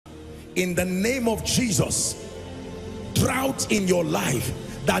in the name of Jesus. Drought in your life,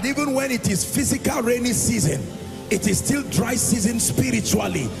 that even when it is physical rainy season, it is still dry season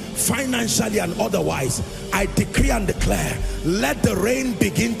spiritually, financially, and otherwise. I decree and declare, let the rain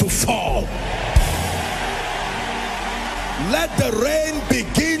begin to fall. Let the rain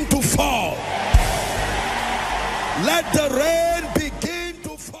begin to fall. Let the rain begin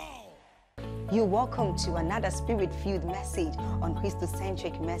to fall. You're welcome to another spirit-filled message on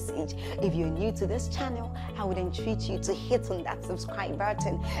Christocentric Message. If you're new to this channel, I would entreat you to hit on that subscribe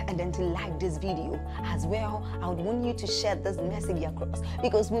button and then to like this video. As well, I would want you to share this message across,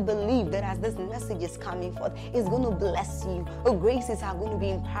 because we believe that as this message is coming forth, it's going to bless you. Graces are going to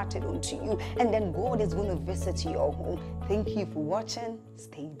be imparted unto you, and then God is going to visit your home. Thank you for watching.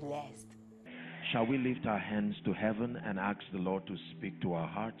 Stay blessed. Shall we lift our hands to heaven and ask the Lord to speak to our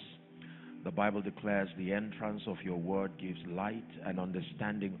hearts? The Bible declares the entrance of your word gives light and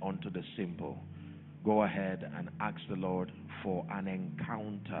understanding unto the simple. Go ahead and ask the Lord for an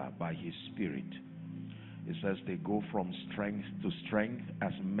encounter by his Spirit. It says they go from strength to strength,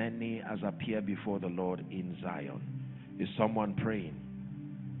 as many as appear before the Lord in Zion. Is someone praying?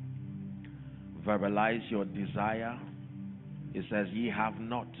 Verbalize your desire. It says, ye have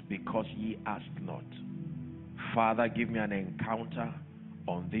not because ye ask not. Father, give me an encounter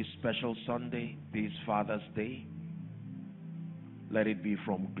on this special Sunday, this Father's Day. Let it be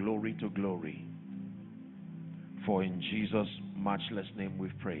from glory to glory. For in Jesus' matchless name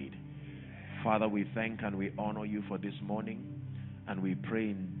we've prayed. Father, we thank and we honor you for this morning, and we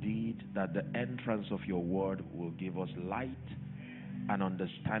pray indeed that the entrance of your word will give us light and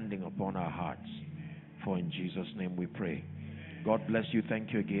understanding upon our hearts. For in Jesus' name we pray. God bless you.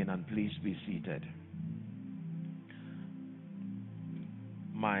 Thank you again, and please be seated.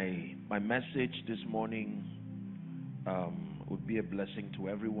 My message this morning would be a blessing to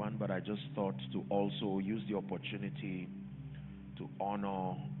everyone, but I just thought to also use the opportunity to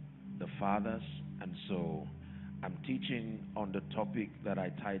honor the fathers, and so I'm teaching on the topic that I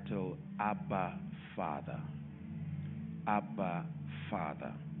title Abba Father. Abba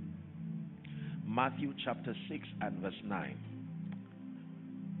Father. Matthew chapter 6 and verse 9.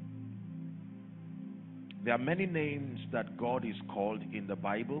 There are many names that God is called in the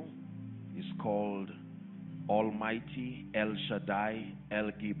Bible. He's called Almighty, El Shaddai, El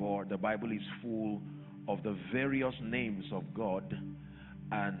Gibor. The Bible is full of the various names of God.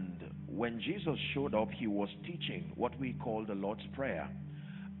 And when Jesus showed up, he was teaching what we call the Lord's Prayer.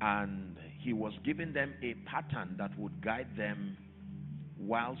 And he was giving them a pattern that would guide them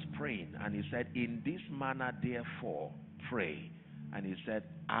whilst praying. And he said, in this manner, therefore, pray. And he said,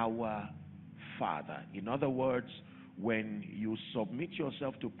 our Father. In other words, when you submit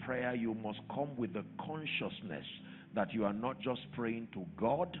yourself to prayer, you must come with the consciousness that you are not just praying to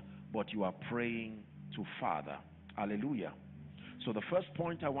God, but you are praying to Father. Hallelujah. So the first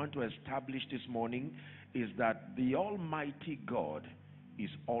point I want to establish this morning is that the Almighty God is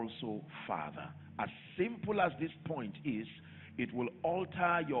also Father. As simple as this point is, it will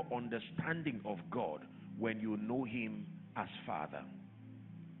alter your understanding of God when you know him as Father.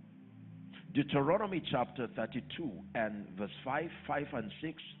 Deuteronomy chapter 32 and verse 5 and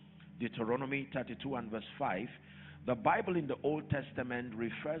 6. Deuteronomy 32 and verse 5. The Bible in the Old Testament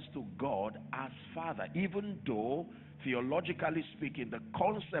refers to God as Father, even though theologically speaking the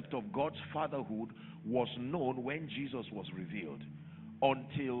concept of God's fatherhood was known when Jesus was revealed.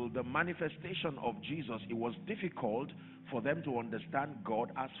 Until the manifestation of Jesus, it was difficult for them to understand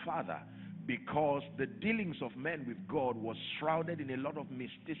God as Father, because the dealings of men with God was shrouded in a lot of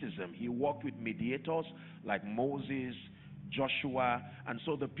mysticism. He worked with mediators like Moses, Joshua, and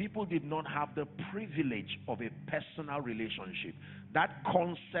so the people did not have the privilege of a personal relationship. That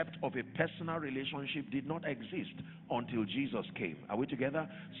concept of a personal relationship did not exist until Jesus came. Are we together?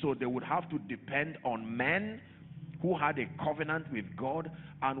 So they would have to depend on men who had a covenant with God,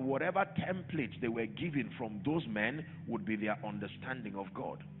 and whatever templates they were given from those men would be their understanding of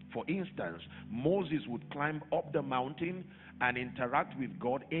God. For instance, Moses would climb up the mountain and interact with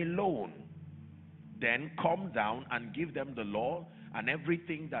God alone, then come down and give them the law and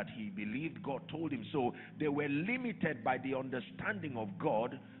everything that he believed God told him. So they were limited by the understanding of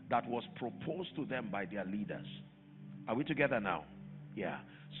God that was proposed to them by their leaders. Are we together now? Yeah.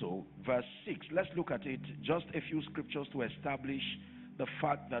 So verse 6, let's look at it. Just a few scriptures to establish the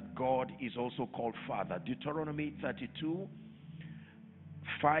fact that God is also called Father. Deuteronomy 32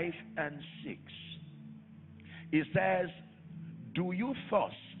 5 and 6. It says, do you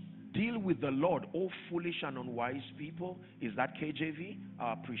thus deal with the Lord, O foolish and unwise people? Is that KJV?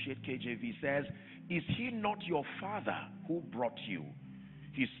 I appreciate KJV. Says, is he not your Father who brought you?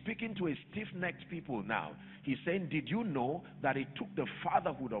 He's speaking to a stiff-necked people now. He's saying, did you know that it took the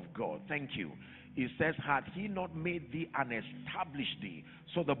fatherhood of God? Thank you. He says, had he not made thee and established thee?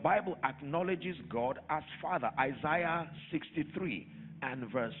 So the Bible acknowledges God as Father. Isaiah 63 and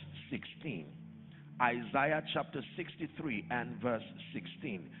verse 16. Isaiah chapter 63 and verse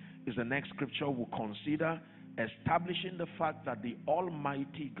 16 is the next scripture we'll consider, establishing the fact that the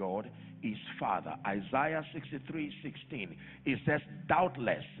Almighty God is Father. Isaiah 63:16. It says,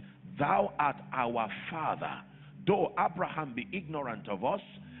 doubtless thou art our Father, though Abraham be ignorant of us,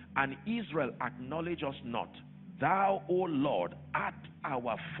 and Israel acknowledge us not. Thou, O Lord, art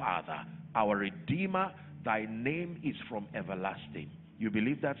our Father, our Redeemer. Thy name is from everlasting. You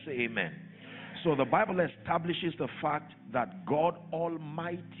believe that? Say amen. So the Bible establishes the fact that God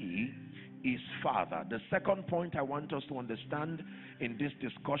Almighty is Father. The second point I want us to understand in this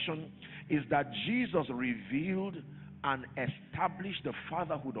discussion is that Jesus revealed and established the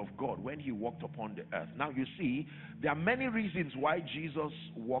fatherhood of God when he walked upon the earth. Now you see, there are many reasons why Jesus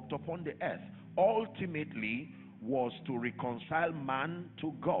walked upon the earth. Ultimately was to reconcile man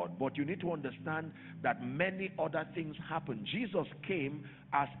to God, but you need to understand that many other things happened. Jesus came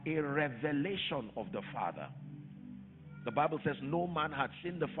as a revelation of the Father. The Bible says no man had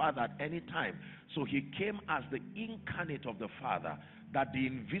seen the Father at any time, so he came as the incarnate of the Father, that the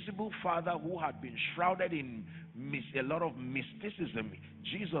invisible Father who had been shrouded in a lot of mysticism,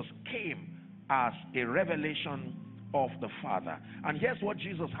 Jesus came as a revelation of the Father. And here's what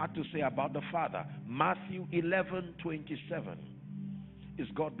Jesus had to say about the Father. Matthew 11:27. Is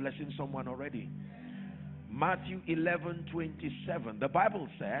God blessing someone already? Matthew 11:27. The Bible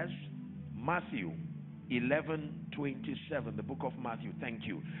says, Matthew 11:27, the book of Matthew. Thank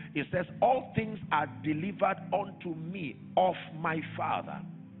you. It says, all things are delivered unto me of my Father,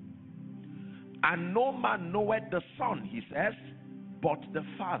 and no man knoweth the Son, he says, but the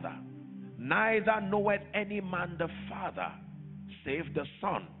Father. Neither knoweth any man the Father, save the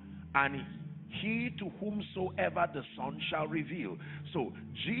Son, and he to whomsoever the Son shall reveal. So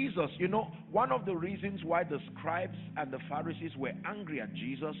Jesus, you know, one of the reasons why the scribes and the Pharisees were angry at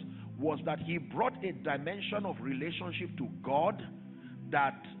Jesus was that he brought a dimension of relationship to God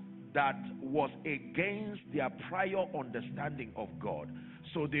that was against their prior understanding of God.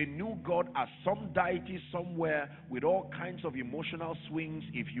 So they knew God as some deity somewhere with all kinds of emotional swings.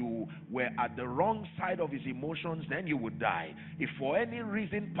 If you were at the wrong side of his emotions, then you would die. If for any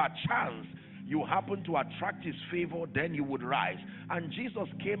reason, perchance, you happen to attract his favor, then you would rise. And Jesus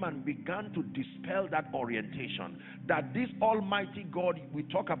came and began to dispel that orientation, that this Almighty God we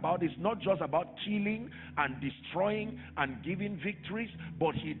talk about is not just about killing and destroying and giving victories,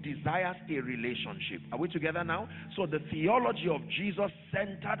 but he desires a relationship. Are we together now? So the theology of Jesus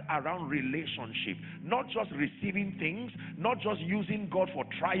centered around relationship, not just receiving things, not just using God for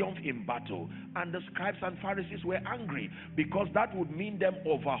triumph in battle. And the scribes and Pharisees were angry because that would mean them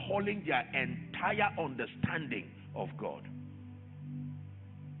overhauling their entire understanding of God.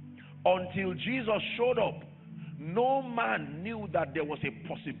 Until Jesus showed up, no man knew that there was a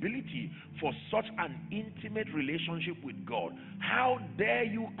possibility for such an intimate relationship with God. How dare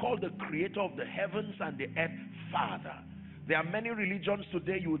you call the creator of the heavens and the earth Father? There are many religions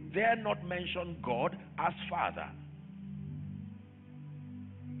today, you dare not mention God as Father.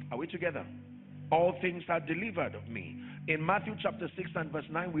 Are we together? All things are delivered of me. In Matthew chapter 6 and verse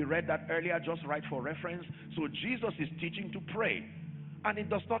 9, we read that earlier, just right for reference. So Jesus is teaching to pray, and it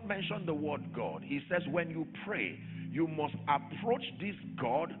does not mention the word God. He says when you pray, you must approach this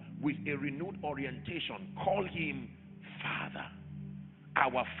God with a renewed orientation. Call him Father.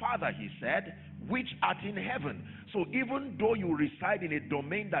 Our Father, he said, which art in heaven. So even though you reside in a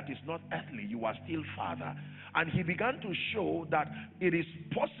domain that is not earthly, you are still Father. And he began to show that it is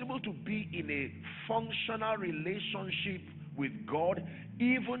possible to be in a functional relationship with God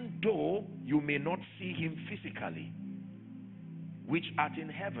even though you may not see him physically. Which art in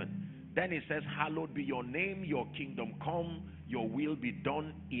heaven. Then it says, hallowed be your name, your kingdom come, your will be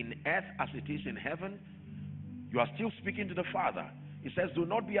done in earth as it is in heaven. You are still speaking to the Father. It says, do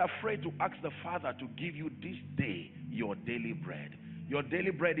not be afraid to ask the Father to give you this day your daily bread. Your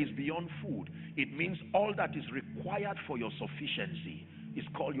daily bread is beyond food. It means all that is required for your sufficiency is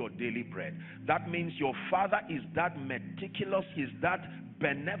called your daily bread. That means your Father is that meticulous, is that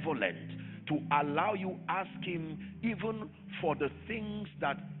benevolent to allow you ask him even for the things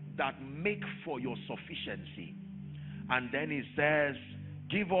that make for your sufficiency. And then he says,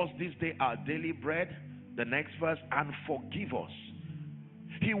 give us this day our daily bread. The next verse, and forgive us.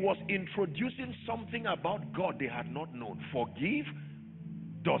 He was introducing something about God they had not known. Forgive?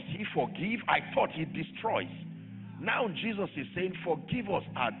 Does he forgive? I thought he destroys. Now Jesus is saying, forgive us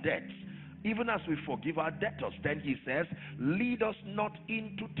our debts, even as we forgive our debtors. Then he says, lead us not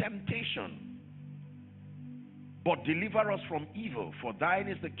into temptation, but deliver us from evil. For thine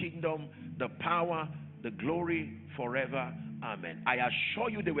is the kingdom, the power, the glory forever. Amen. I assure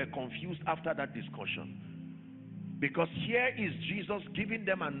you they were confused after that discussion. Because here is Jesus giving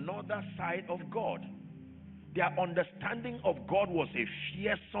them another side of God. Their understanding of God was a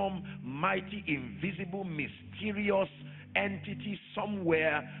fearsome, mighty, invisible, mysterious entity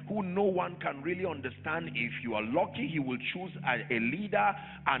somewhere who no one can really understand. If you are lucky, he will choose a leader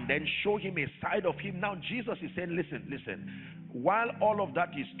and then show him a side of him. Now Jesus is saying, listen, while all of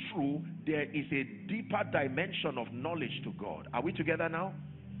that is true, there is a deeper dimension of knowledge to God. Are we together now?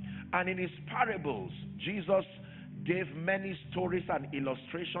 And in his parables, Jesus gave many stories and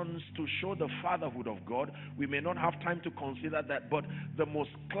illustrations to show the fatherhood of God. We may not have time to consider that, but the most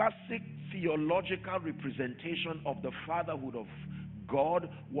classic theological representation of the fatherhood of God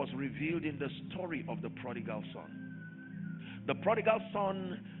was revealed in the story of the prodigal son. The prodigal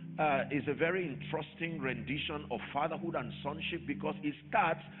son is a very interesting rendition of fatherhood and sonship, because it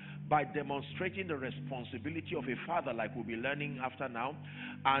starts by demonstrating the responsibility of a father, like we'll be learning after now.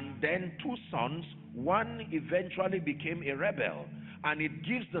 And then two sons, one eventually became a rebel, and it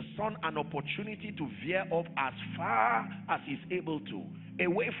gives the son an opportunity to veer off as far as he's able to,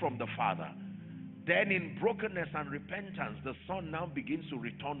 away from the father. Then in brokenness and repentance, the son now begins to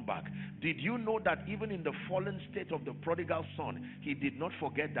return back. Did you know that even in the fallen state of the prodigal son, he did not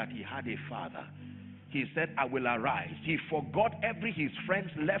forget that he had a father? He said, I will arise. He forgot his friends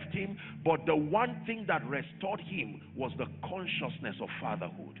left him, but the one thing that restored him was the consciousness of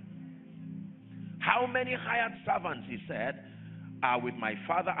fatherhood. How many hired servants, he said, are with my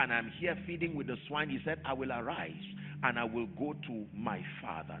father, and I'm here feeding with the swine? He said, I will arise and I will go to my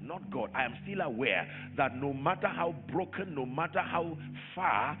father. Not God. I am still aware that no matter how broken, no matter how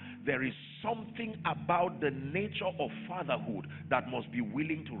far, there is something about the nature of fatherhood that must be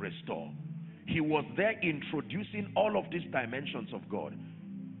willing to restore. He was there introducing all of these dimensions of God.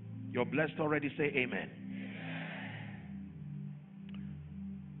 You're blessed already. Say amen.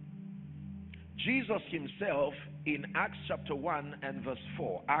 Jesus himself in Acts chapter 1 and verse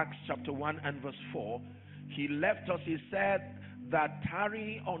 4, Acts chapter 1 and verse 4, he left us. He said that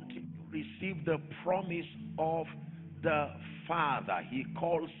tarry until you receive the promise of the Father. He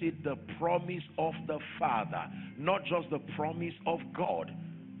calls it the promise of the Father, not just the promise of God,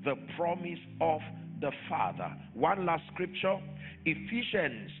 the promise of the Father. One last scripture,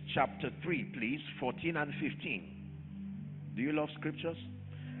 Ephesians chapter 3, please, 14 and 15. Do you love scriptures?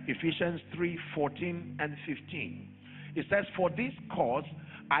 Ephesians 3, 14 and 15. It says, for this cause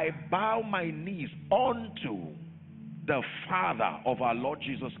I bow my knees unto the Father of our Lord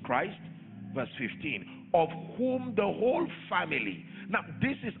Jesus Christ, verse 15, of whom the whole family. Now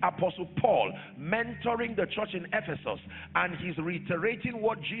this is Apostle Paul mentoring the church in Ephesus, and he's reiterating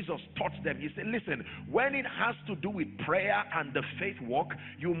what Jesus taught them. He said, listen, when it has to do with prayer and the faith walk,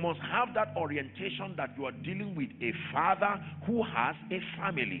 you must have that orientation that you are dealing with a father who has a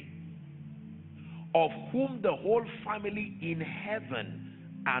family, of whom the whole family in heaven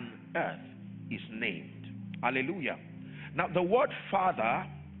and earth is named. Hallelujah. Now the word father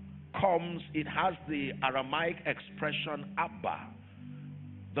comes, it has the Aramaic expression Abba.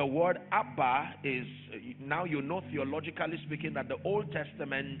 The word Abba is, now you know theologically speaking that the Old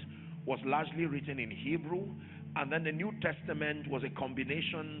Testament was largely written in Hebrew, and then the New Testament was a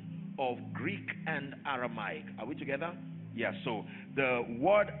combination of Greek and Aramaic. Are we together? Yeah, so the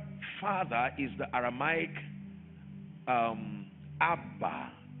word father is the Aramaic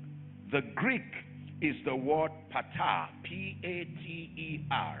Abba. The Greek is the word pater,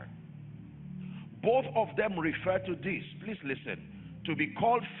 P-A-T-E-R. Both of them refer to this. Please listen. To be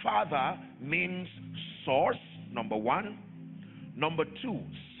called father means source, number one. Number two,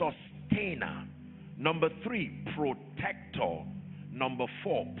 sustainer. Number three, protector. Number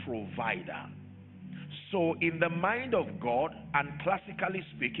four, provider. So in the mind of God, and classically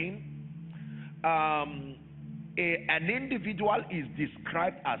speaking, an individual is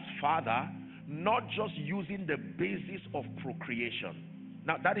described as father not just using the basis of procreation.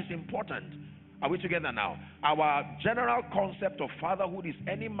 Now that is important. Are we together now? Our general concept of fatherhood is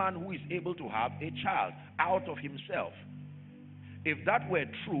any man who is able to have a child out of himself. If that were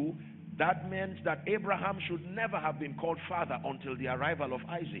true, that meant that Abraham should never have been called father until the arrival of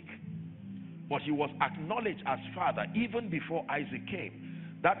Isaac. But he was acknowledged as father even before Isaac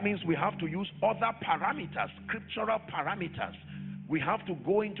came. That means we have to use other parameters, scriptural parameters. We have to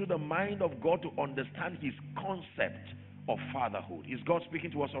go into the mind of God to understand his concept of fatherhood. Is God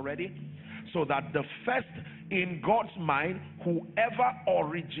speaking to us already? So that the first In God's mind, whoever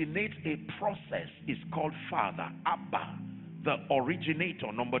originates a process is called Father. Abba, the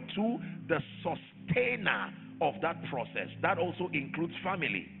originator. Number two, the sustainer of that process. That also includes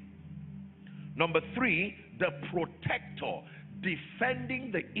family. Number three, the protector,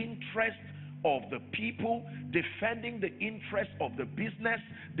 defending the interest of the people, defending the interest of the business,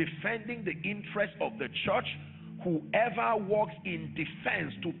 defending the interest of the church. Whoever works in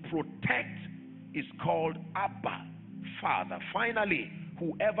defense to protect is called Abba, Father. Finally,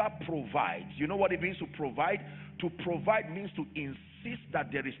 whoever provides. You know what it means to provide? To provide means to insist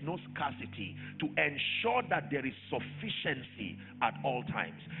that there is no scarcity, to ensure that there is sufficiency at all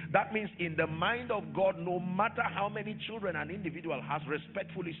times. That means in the mind of God, no matter how many children an individual has,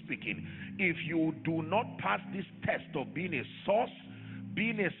 respectfully speaking, if you do not pass this test of being a source,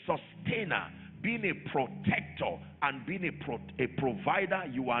 being a sustainer, being a protector, and being a provider,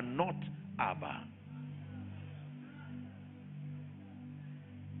 you are not Abba.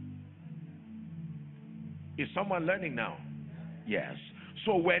 Is someone learning now? Yes.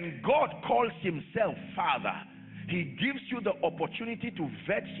 So when God calls himself Father, he gives you the opportunity to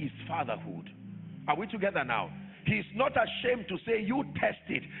vet his fatherhood. Are we together now? He's not ashamed to say, you test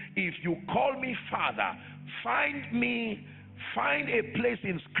it. If you call me Father, find a place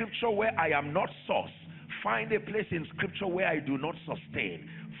in scripture where I am not source. Find a place in scripture where I do not sustain.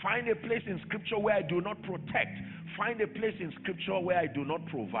 Find a place in scripture where I do not protect. Find a place in scripture where I do not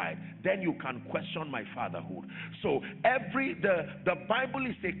provide. Then you can question my fatherhood. So the Bible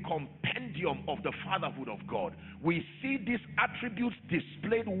is a compendium of the fatherhood of God. We see these attributes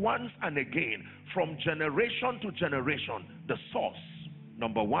displayed once and again from generation to generation. The source,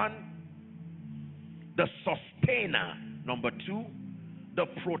 number one. The sustainer, number two. The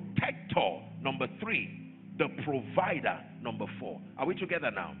protector, number three. The provider, number four. Are we together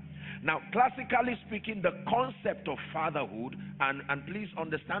now? Now, classically speaking, the concept of fatherhood, and please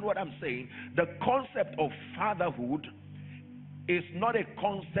understand what I'm saying, the concept of fatherhood is not a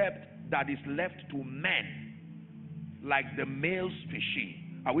concept that is left to men, like the male species.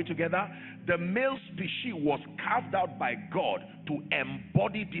 Are we together? The male species was carved out by God to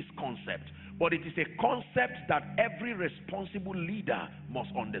embody this concept, but it is a concept that every responsible leader must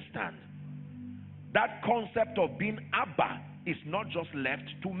understand. That concept of being Abba is not just left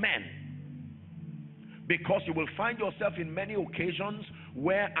to men, because you will find yourself in many occasions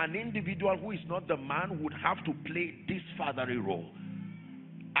where an individual who is not the man would have to play this fatherly role.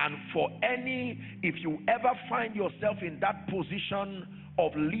 And if you ever find yourself in that position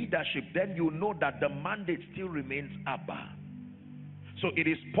of leadership, then you know that the mandate still remains Abba. So it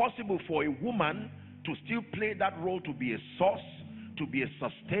is possible for a woman to still play that role, to be a source, to be a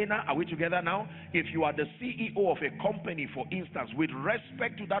sustainer. Are we together now? If you are the CEO of a company, for instance, with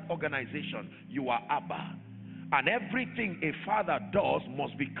respect to that organization, you are Abba. And everything a father does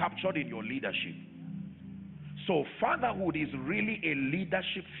must be captured in your leadership. So fatherhood is really a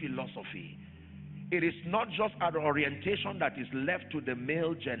leadership philosophy. It is not just an orientation that is left to the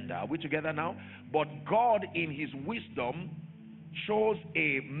male gender. Are we together now? But God, in his wisdom, chose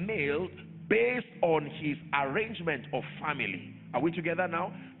a male based on his arrangement of family. Are we together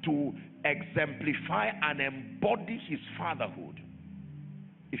now? To exemplify and embody his fatherhood.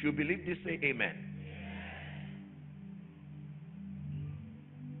 If you believe this, say amen.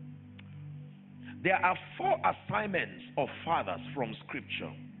 There are 4 assignments of fathers from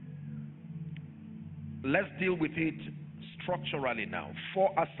scripture. Let's deal with it structurally now.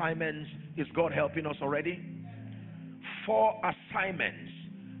 4 assignments. Is God helping us already? 4 assignments.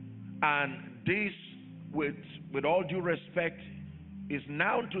 And this, with all due respect, is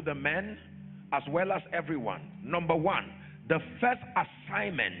now to the men as well as everyone. Number 1, the first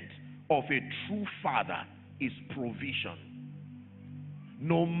assignment of a true father is provision.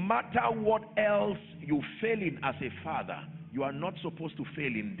 No matter what else you fail in as a father, you are not supposed to fail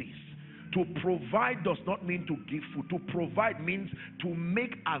in this. To provide does not mean to give food. To provide means to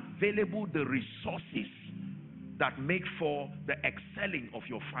make available the resources that make for the excelling of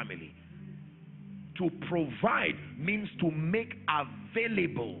your family. To provide means to make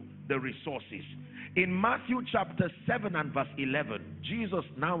available the resources. In Matthew chapter 7 and verse 11, Jesus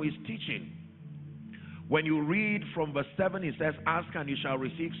now is teaching. When you read from verse 7, he says, ask and you shall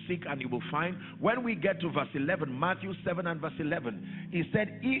receive, seek and you will find. When we get to verse 11, Matthew 7 and verse 11, he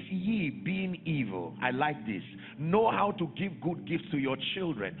said, if ye being evil, I like this, know how to give good gifts to your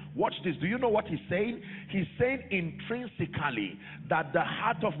children. Watch this. Do you know what he's saying? He's saying intrinsically that the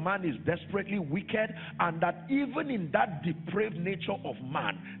heart of man is desperately wicked, and that even in that depraved nature of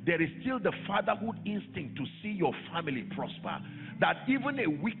man, there is still the fatherhood instinct to see your family prosper. that even a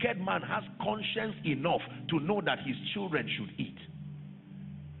wicked man has conscience enough to know that his children should eat.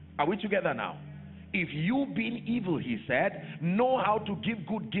 Are we together now? If you being evil, he said, know how to give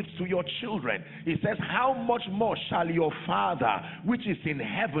good gifts to your children. He says, how much more shall your Father which is in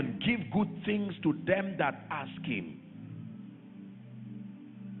heaven give good things to them that ask him?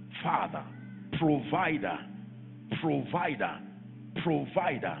 Father, provider, provider,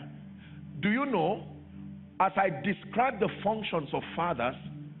 provider. Do you know, as I describe the functions of fathers,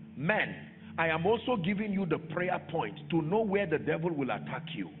 men, I am also giving you the prayer point to know where the devil will attack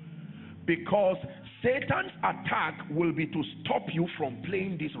you. Because Satan's attack will be to stop you from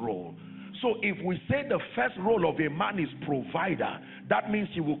playing this role. So if we say the first role of a man is provider, that means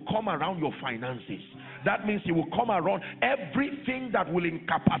he will come around your finances. That means he will come around everything that will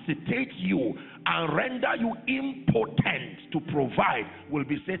incapacitate you and render you impotent to provide will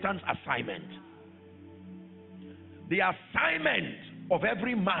be Satan's assignment. The assignment of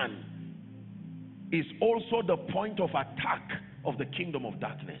every man is also the point of attack of the kingdom of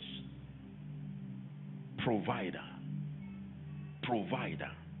darkness. Provider,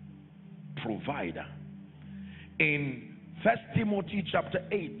 provider, provider. In 1 Timothy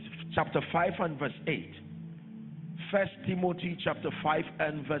chapter 5 and verse 8. 1 Timothy chapter 5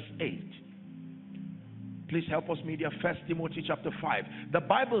 and verse 8. Please help us, media. 1 Timothy chapter 5. The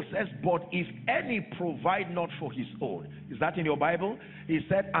Bible says, but if any provide not for his own. Is that in your Bible? He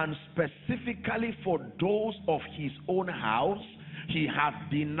said, and specifically for those of his own house, he has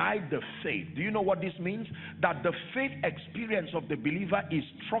denied the faith. Do you know what this means? That the faith experience of the believer is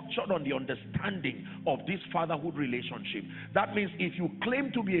structured on the understanding of this fatherhood relationship. That means if you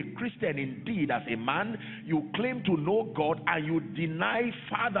claim to be a Christian indeed as a man, you claim to know God and you deny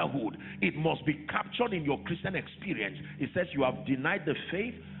fatherhood, it must be captured in your Christian experience. It says you have denied the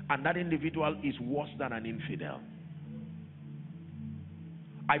faith and that individual is worse than an infidel.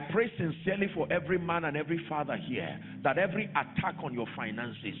 I pray sincerely for every man and every father here that every attack on your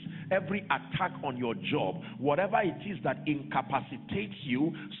finances, every attack on your job, whatever it is that incapacitates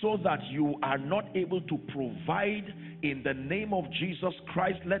you so that you are not able to provide in the name of Jesus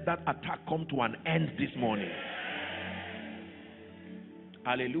Christ, let that attack come to an end this morning.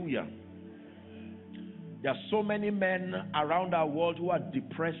 Hallelujah. There are so many men around our world who are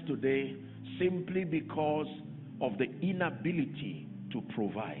depressed today simply because of the inability to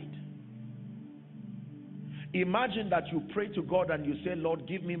provide. Imagine that you pray to God and you say, Lord,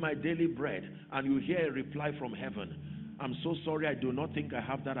 give me my daily bread, and you hear a reply from heaven, I'm so sorry, I do not think I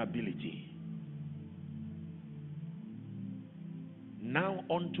have that ability. Now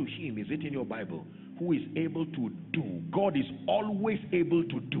unto him, is it in your Bible, who is able to do. God is always able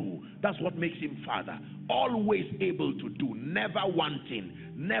to do. That's what makes him Father. Always able to do, never wanting,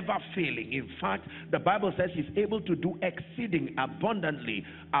 never failing. In fact, the Bible says he's able to do exceeding abundantly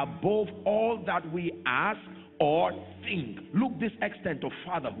above all that we ask or think. Look, this extent of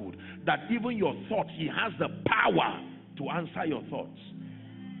fatherhood, that even your thoughts, he has the power to answer your thoughts.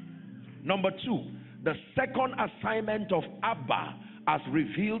 Number two, the second assignment of Abba as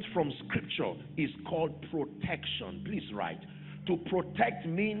revealed from scripture is called protection. Please write. To protect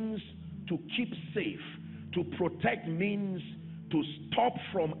means to keep safe. To protect means to stop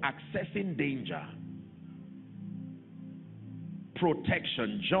from accessing danger.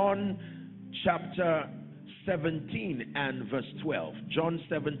 Protection. John chapter 17 and verse 12. John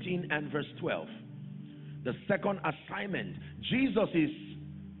 17 and verse 12. The second assignment. Jesus is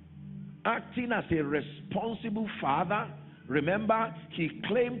acting as a responsible father. Remember, he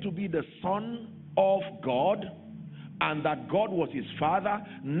claimed to be the Son of God and that God was his father.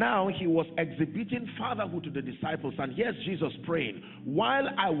 Now he was exhibiting fatherhood to the disciples. And here's Jesus praying, while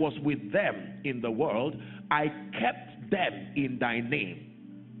I was with them in the world, I kept them in thy name.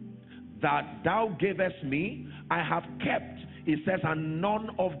 That thou gavest me, I have kept. It says, and none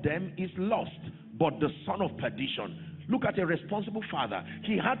of them is lost, but the son of perdition. Look at a responsible father.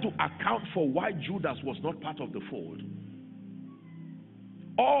 He had to account for why Judas was not part of the fold.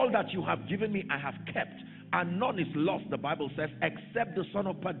 All that you have given me, I have kept, and none is lost, the Bible says, except the son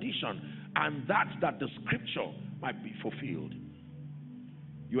of perdition, and that the scripture might be fulfilled.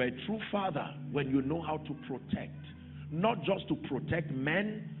 You are a true father when you know how to protect. Not just to protect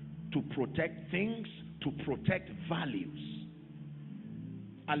men, to protect things, to protect values.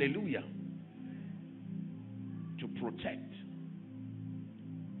 Hallelujah. To protect.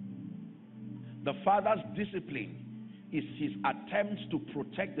 The father's discipline is his attempt to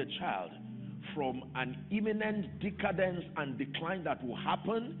protect the child from an imminent decadence and decline that will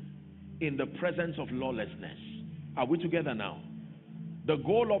happen in the presence of lawlessness. Are we together now? The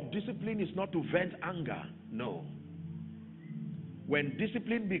goal of discipline is not to vent anger. No. When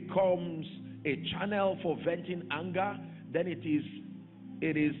discipline becomes a channel for venting anger, then it is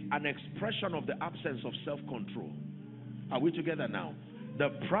an expression of the absence of self-control. Are we together now? The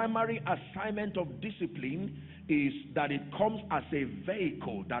primary assignment of discipline is that it comes as a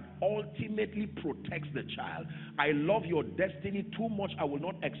vehicle that ultimately protects the child. I love your destiny too much, I will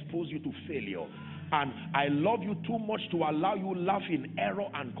not expose you to failure. And I love you too much to allow you laugh in error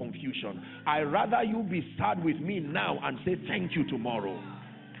and confusion. I rather you be sad with me now and say thank you tomorrow.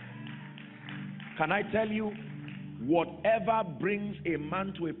 Can I tell you, whatever brings a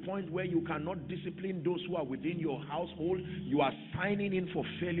man to a point where you cannot discipline those who are within your household, you are signing in for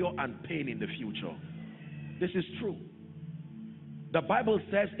failure and pain in the future. This is true. The Bible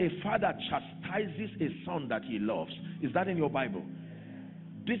says a father chastises a son that he loves. Is that in your Bible?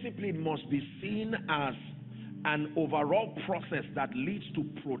 Discipline must be seen as an overall process that leads to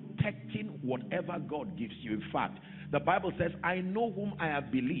protecting whatever God gives you. In fact, the Bible says, I know whom I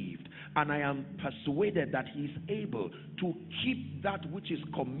have believed, and I am persuaded that he is able to keep that which is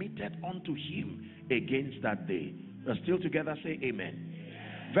committed unto him against that day. We're still together, say amen.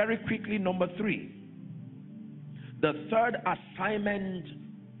 Very quickly, number 3. The third assignment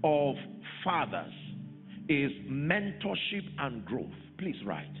of fathers is mentorship and growth. Please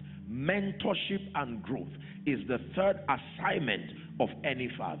write. Mentorship and growth is the third assignment of any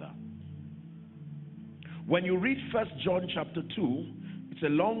father. When you read 1 John chapter 2, it's a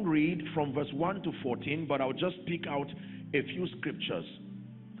long read from verse 1 to 14, but I'll just pick out a few scriptures.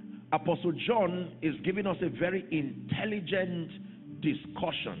 Apostle John is giving us a very intelligent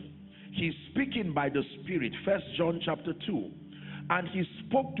discussion. He's speaking by the Spirit, 1 John chapter 2. And he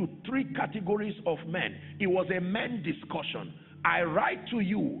spoke to 3 categories of men. It was a men discussion. I write to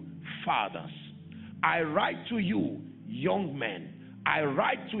you, fathers. I write to you, young men. I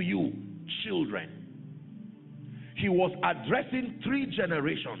write to you, children. He was addressing 3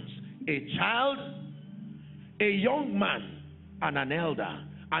 generations: a child, a young man, and an elder.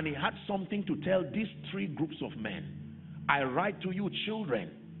 And he had something to tell these 3 groups of men. I write to you,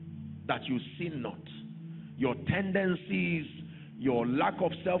 children, that you sin not. Your tendencies, your lack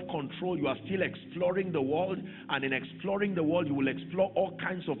of self-control, you are still exploring the world, and in exploring the world you will explore all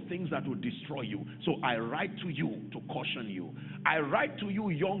kinds of things that will destroy you. So I write to you to caution you. I write to you,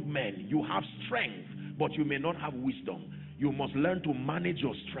 young men, you have strength, but you may not have wisdom. You must learn to manage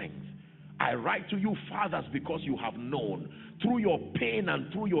your strength. I write to you, fathers, because you have known through your pain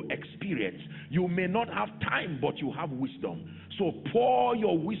and through your experience. You may not have time, but you have wisdom. So pour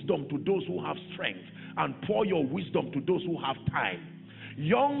your wisdom to those who have strength, and pour your wisdom to those who have time.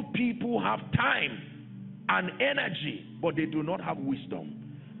 Young people have time and energy, but they do not have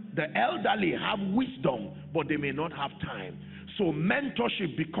wisdom. The elderly have wisdom, but they may not have time. So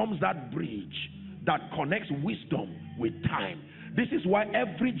mentorship becomes that bridge that connects wisdom with time. This is why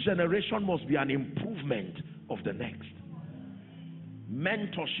every generation must be an improvement of the next.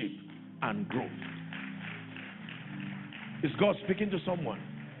 Mentorship and growth. Is God speaking to someone?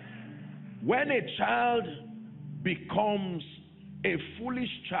 When a child becomes a foolish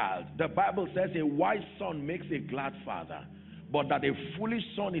child, the Bible says a wise son makes a glad father, but that a foolish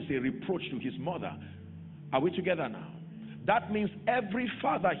son is a reproach to his mother. Are we together now? That means every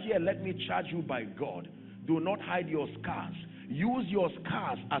father here, let me charge you by God, do not hide your scars. Use your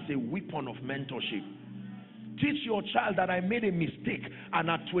scars as a weapon of mentorship. Teach your child that I made a mistake, and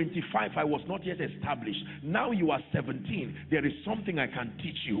at 25 I was not yet established. Now you are 17. There is something I can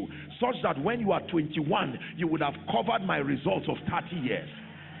teach you, such that when you are 21 you would have covered my results of 30 years.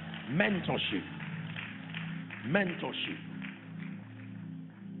 Mentorship. Mentorship.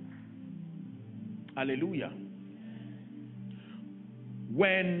 Hallelujah.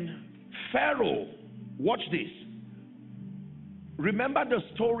 When Pharaoh, watch this. Remember the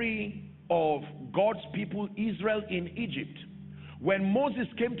story of God's people Israel in Egypt. When Moses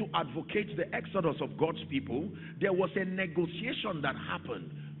came to advocate the exodus of God's people, there was a negotiation that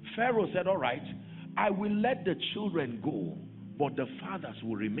happened. Pharaoh said, all right, I will let the children go, but the fathers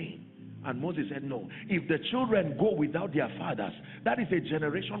will remain. And Moses said, no. If the children go without their fathers, that is a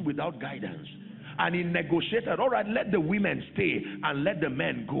generation without guidance. And he negotiated, all right, let the women stay and let the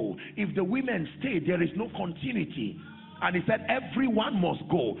men go. If the women stay, there is no continuity. And he said, everyone must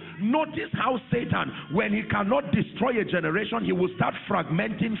go. Notice how Satan, when he cannot destroy a generation, he will start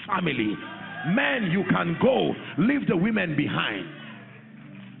fragmenting family. Men, you can go. Leave the women behind.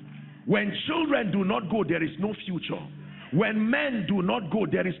 When children do not go, there is no future. When men do not go,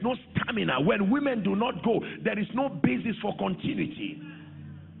 there is no stamina. When women do not go, there is no basis for continuity.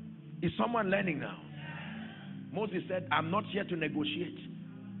 Is someone learning now? Moses said, I'm not here to negotiate.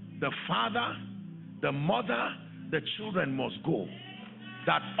 The father, the mother, the children must go,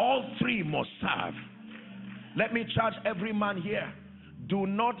 that all three must serve. Let me charge every man here, do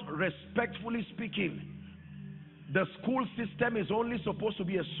not, respectfully speaking, the school system is only supposed to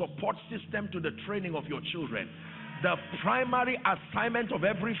be a support system to the training of your children. The primary assignment of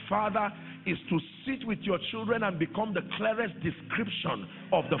every father is to sit with your children and become the clearest description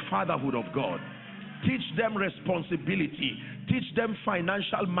of the fatherhood of God. Teach them responsibility. Teach them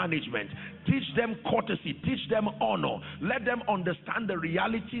financial management. Teach them courtesy. Teach them honor. Let them understand the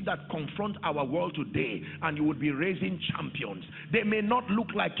reality that confronts our world today, and you will be raising champions. They may not look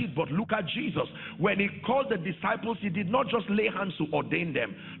like it, but look at Jesus. When he called the disciples, he did not just lay hands to ordain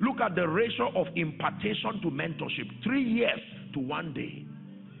them. Look at the ratio of impartation to mentorship. 3 years to 1 day.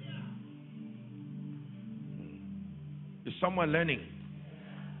 Is someone learning?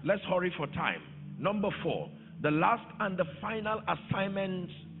 Let's hurry for time. Number 4, the last and the final assignment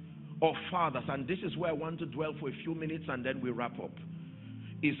of fathers, and this is where I want to dwell for a few minutes and then we wrap up,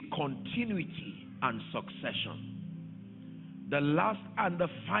 is continuity and succession. The last and the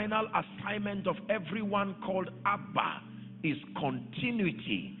final assignment of everyone called Abba is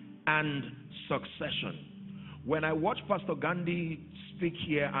continuity and succession. When I watched Pastor Gandhi speak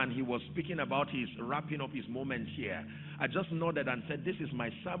here and he was speaking about his wrapping up his moment here, I just nodded and said, this is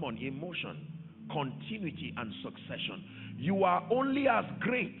my sermon in motion. Continuity and succession. You are only as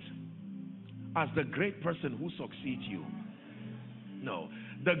great as the great person who succeeds you. No,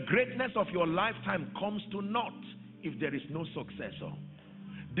 the greatness of your lifetime comes to naught if there is no successor.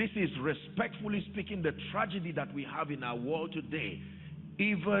 This is, respectfully speaking, the tragedy that we have in our world today,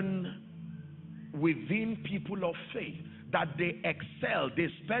 even within people of faith, that they excel, they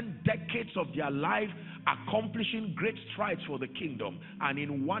spend decades of their life accomplishing great strides for the kingdom, and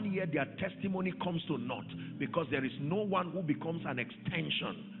in 1 year their testimony comes to naught, because there is no one who becomes an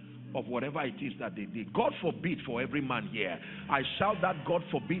extension of whatever it is that they did. God forbid for every man here. I shout that God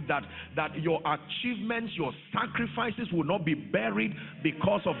forbid that your achievements, your sacrifices will not be buried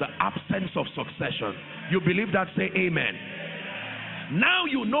because of the absence of succession. You believe that? Say amen. Now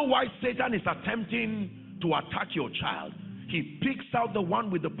you know why Satan is attempting to attack your child. He picks out the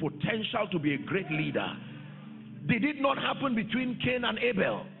one with the potential to be a great leader. Did it not happen between Cain and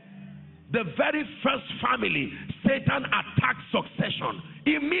Abel? The very first family, Satan attacked succession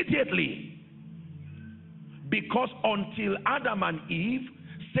immediately. Because until Adam and Eve,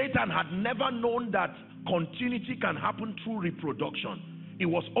 Satan had never known that continuity can happen through reproduction. It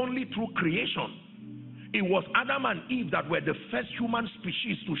was only through creation. It was Adam and Eve that were the first human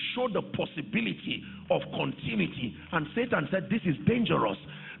species to show the possibility of continuity. And Satan said, this is dangerous.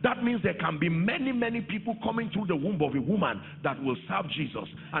 That means there can be many, many people coming through the womb of a woman that will serve Jesus.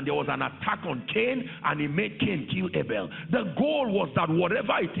 And there was an attack on Cain, and he made Cain kill Abel. The goal was that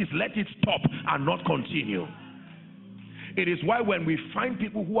whatever it is, let it stop and not continue. It is why when we find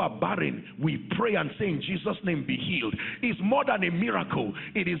people who are barren, we pray and say, in Jesus' name, be healed. It's more than a miracle.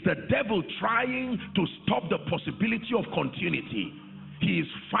 It is the devil trying to stop the possibility of continuity. He is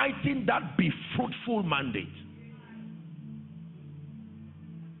fighting that be fruitful mandate.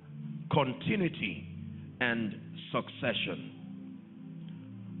 Continuity and succession.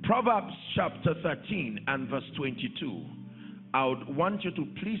 Proverbs chapter 13 and verse 22. I would want you to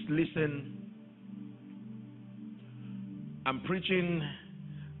please listen. I'm preaching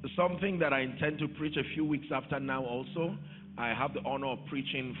something that I intend to preach a few weeks after now also. I have the honor of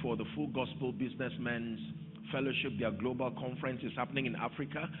preaching for the Full Gospel Businessmen's Fellowship. Their global conference is happening in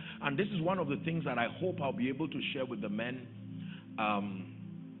Africa. And this is one of the things that I hope I'll be able to share with the men.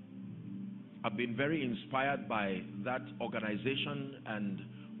 I've been very inspired by that organization, and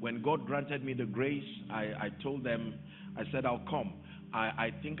when God granted me the grace, I told them, I said, I'll come.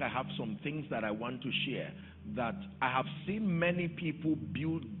 I think I have some things that I want to share, that I have seen many people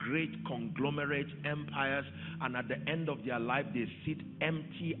build great conglomerate empires, and at the end of their life they sit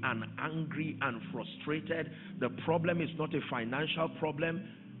empty and angry and frustrated. The problem is not a financial problem.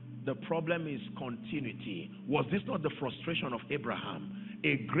 The problem is continuity. Was this not the frustration of Abraham?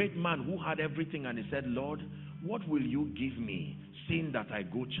 A great man who had everything, and he said, Lord, what will you give me seeing that I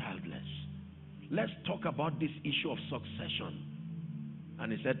go childless? Let's talk about this issue of succession.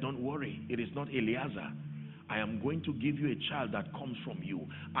 And he said, don't worry, it is not Eliezer. I am going to give you a child that comes from you.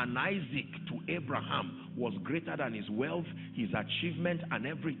 And Isaac to Abraham was greater than his wealth, his achievement, and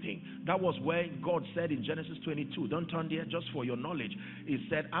everything. That was where God said in Genesis 22, don't turn there, just for your knowledge. He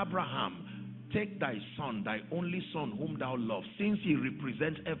said, Abraham, take thy son, thy only son whom thou lovest. Since he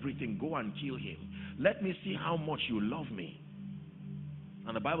represents everything, go and kill him. Let me see how much you love me.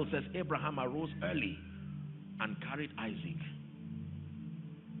 And the Bible says Abraham arose early and carried Isaac.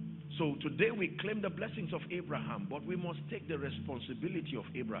 So today we claim the blessings of Abraham, but we must take the responsibility of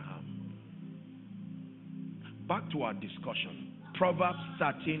Abraham. Back to our discussion. Proverbs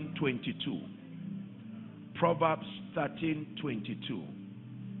 13:22. Proverbs 13:22.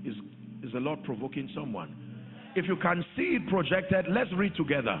 Is the Lord provoking someone? If you can see it projected, let's read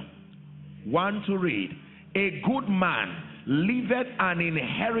together. 1 to read. A good man leaveth an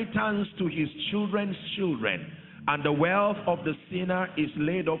inheritance to his children's children, and the wealth of the sinner is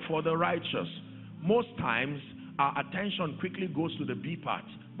laid up for the righteous. Most times our attention quickly goes to the B part,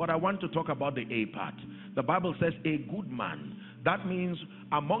 but I want to talk about the A part. The Bible says a good man. That means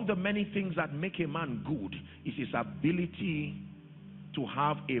among the many things that make a man good is his ability to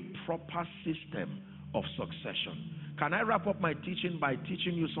have a proper system of succession. Can I wrap up my teaching by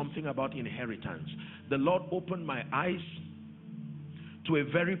teaching you something about inheritance? The Lord opened my eyes to a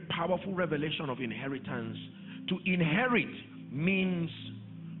very powerful revelation of inheritance. To inherit means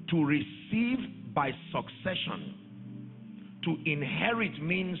to receive by succession. To inherit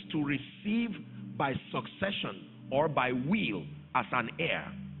means to receive by succession or by will as an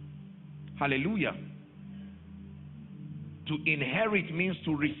heir. Hallelujah. To inherit means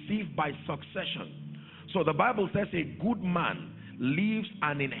to receive by succession. So the Bible says a good man leaves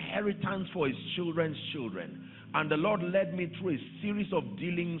an inheritance for his children's children. And the Lord led me through a series of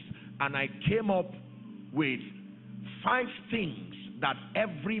dealings, and I came up with 5 things that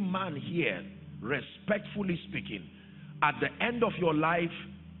every man here, respectfully speaking, at the end of your life,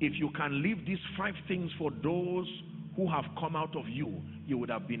 if you can leave these 5 things for those who have come out of you, you would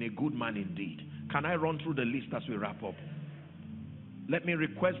have been a good man indeed. Can I run through the list as we wrap up? Let me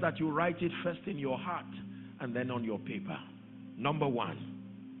request that you write it first in your heart and then on your paper. Number 1,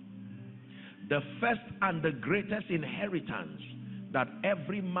 the first and the greatest inheritance that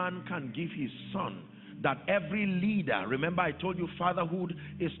every man can give his son, that every leader, remember I told you fatherhood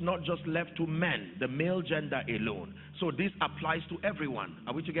is not just left to men, the male gender alone. So this applies to everyone.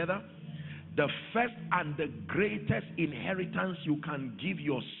 Are we together? The first and the greatest inheritance you can give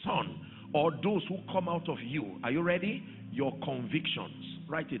your son or those who come out of you, are you ready? Your convictions.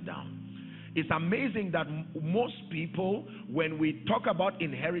 Write it down. It's amazing that most people, when we talk about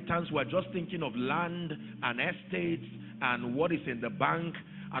inheritance, we're just thinking of land and estates and what is in the bank.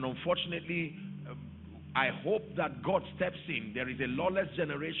 And unfortunately, I hope that God steps in. There is a lawless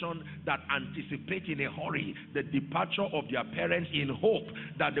generation that anticipate in a hurry the departure of their parents in hope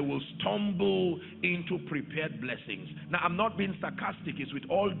that they will stumble into prepared blessings. Now, I'm not being sarcastic. It's with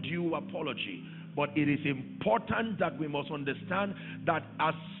all due apology. But it is important that we must understand that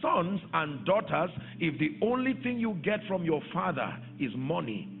as sons and daughters, if the only thing you get from your father is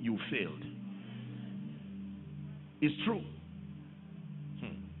money, you failed. It's true.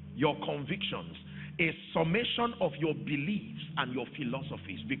 Your convictions, a summation of your beliefs and your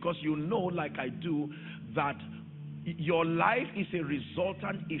philosophies, because you know, like I do, that your life is a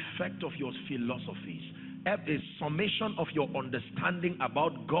resultant effect of your philosophies. A summation of your understanding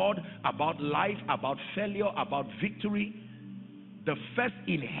about God, about life, about failure, about victory. The first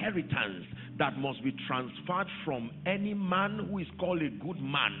inheritance that must be transferred from any man who is called a good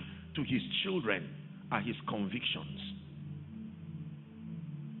man to his children are his convictions.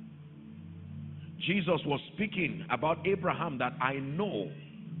 Jesus was speaking about Abraham, that I know.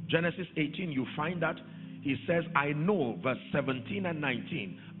 Genesis 18, you find that. He says, I know, verse 17 and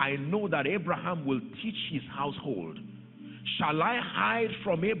 19, I know that Abraham will teach his household. Shall I hide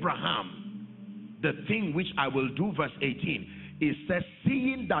from Abraham the thing which I will do? Verse 18, it says,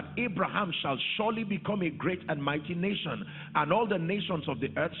 seeing that Abraham shall surely become a great and mighty nation, and all the nations of the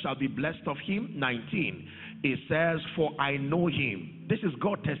earth shall be blessed of him. 19, it says, for I know him. This is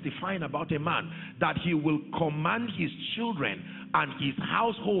God testifying about a man, that he will command his children and his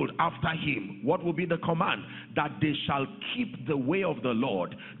household after him. What will be the command? That they shall keep the way of the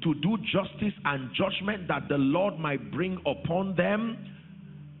Lord, to do justice and judgment, that the Lord might bring upon them,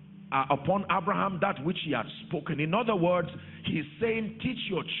 upon Abraham, that which he had spoken. In other words, he's saying, teach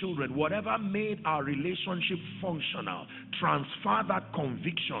your children whatever made our relationship functional. Transfer that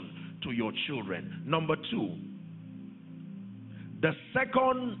conviction to your children. Number 2, the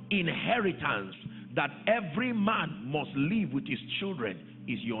second inheritance that every man must leave with his children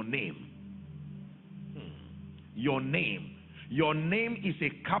is your name. Your name. Your name is a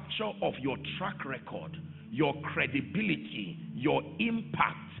capture of your track record, your credibility, your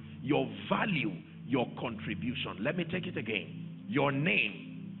impact, your value, your contribution. Let me take it again. Your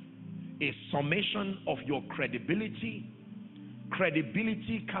name, a summation of your credibility.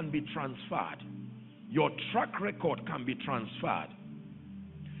 Credibility can be transferred. Your track record can be transferred.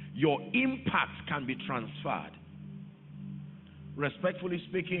 Your impact can be transferred. Respectfully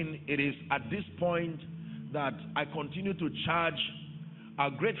speaking, it is at this point that I continue to charge our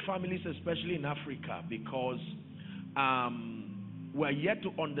great families, especially in Africa, because we're yet to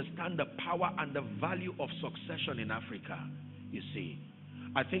understand the power and the value of succession in Africa, you see.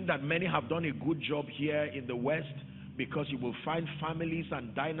 I think that many have done a good job here in the West, because you will find families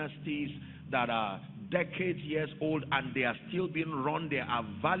and dynasties that are decades, years old, and they are still being run. There are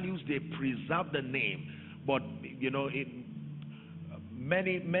values, they preserve the name. But, you know, in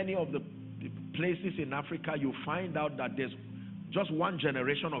many of the places in Africa, you find out that there's just one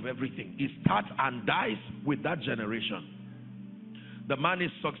generation of everything. It starts and dies with that generation. The man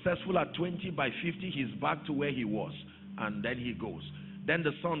is successful at 20, by 50, he's back to where he was, and then he goes. Then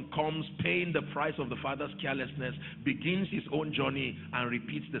the son comes, paying the price of the father's carelessness, begins his own journey, and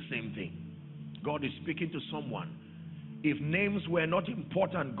repeats the same thing. God is speaking to someone. If names were not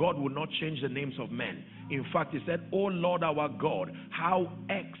important, God would not change the names of men. In fact, he said, "Oh Lord our God, how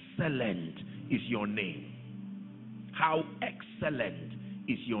excellent is your name." How excellent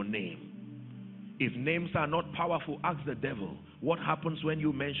is your name. If names are not powerful, ask the devil, what happens when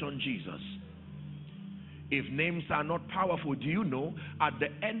you mention Jesus? If names are not powerful, do you know at the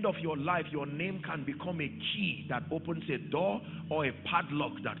end of your life, your name can become a key that opens a door, or a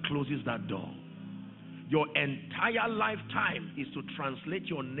padlock that closes that door? Your entire lifetime is to translate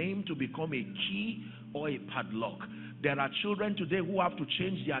your name to become a key or a padlock. There are children today who have to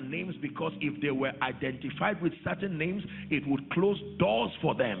change their names because if they were identified with certain names, it would close doors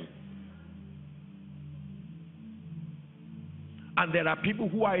for them. And there are people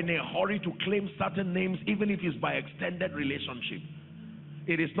who are in a hurry to claim certain names, even if it's by extended relationship.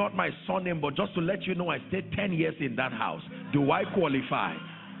 It is not my surname, but just to let you know, I stayed 10 years in that house. Do I qualify?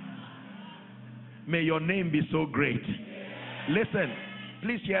 May your name be so great. Listen,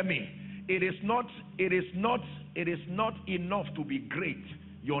 please hear me. It is not enough to be great.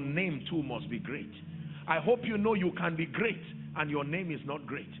 Your name too must be great. I hope you know you can be great and your name is not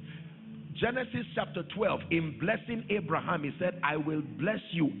great. Genesis chapter 12, in blessing Abraham, he said, "I will bless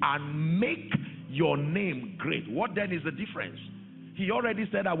you and make your name great." What then is the difference? He already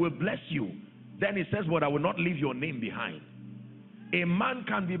said, "I will bless you." Then he says, "But I will not leave your name behind." A man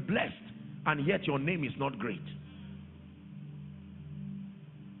can be blessed and yet your name is not great.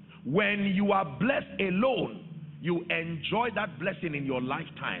 When you are blessed alone, you enjoy that blessing in your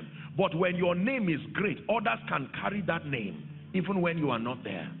lifetime. But when your name is great, others can carry that name even when you are not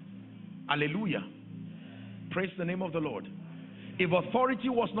there. Hallelujah. Praise the name of the Lord. If authority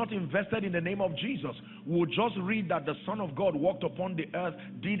was not invested in the name of Jesus, we would just read that the Son of God walked upon the earth,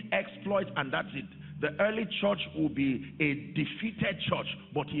 did exploits, and that's it. The early church will be a defeated church,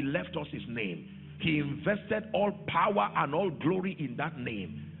 but he left us his name. He invested all power and all glory in that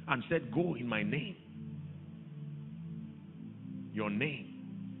name and said, "Go in my name." Your name.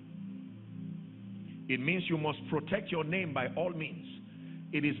 It means you must protect your name by all means.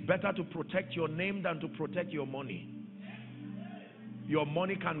 It is better to protect your name than to protect your money. Your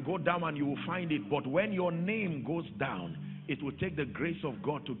money can go down and you will find it, but when your name goes down, it will take the grace of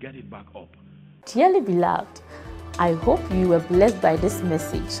God to get it back up. Dearly beloved, I hope you were blessed by this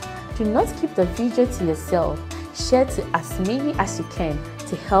message. Do not keep the video to yourself. Share to as many as you can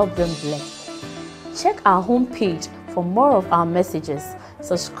to help them bless. Check our homepage for more of our messages.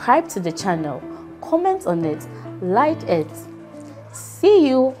 Subscribe to the channel, comment on it, like it. See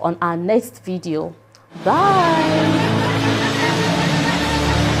you on our next video. Bye.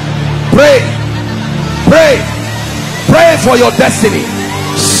 Pray for your destiny.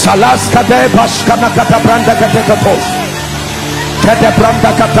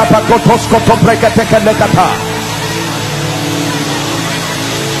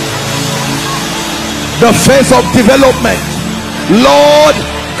 The phase of development. Lord,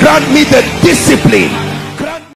 grant me the discipline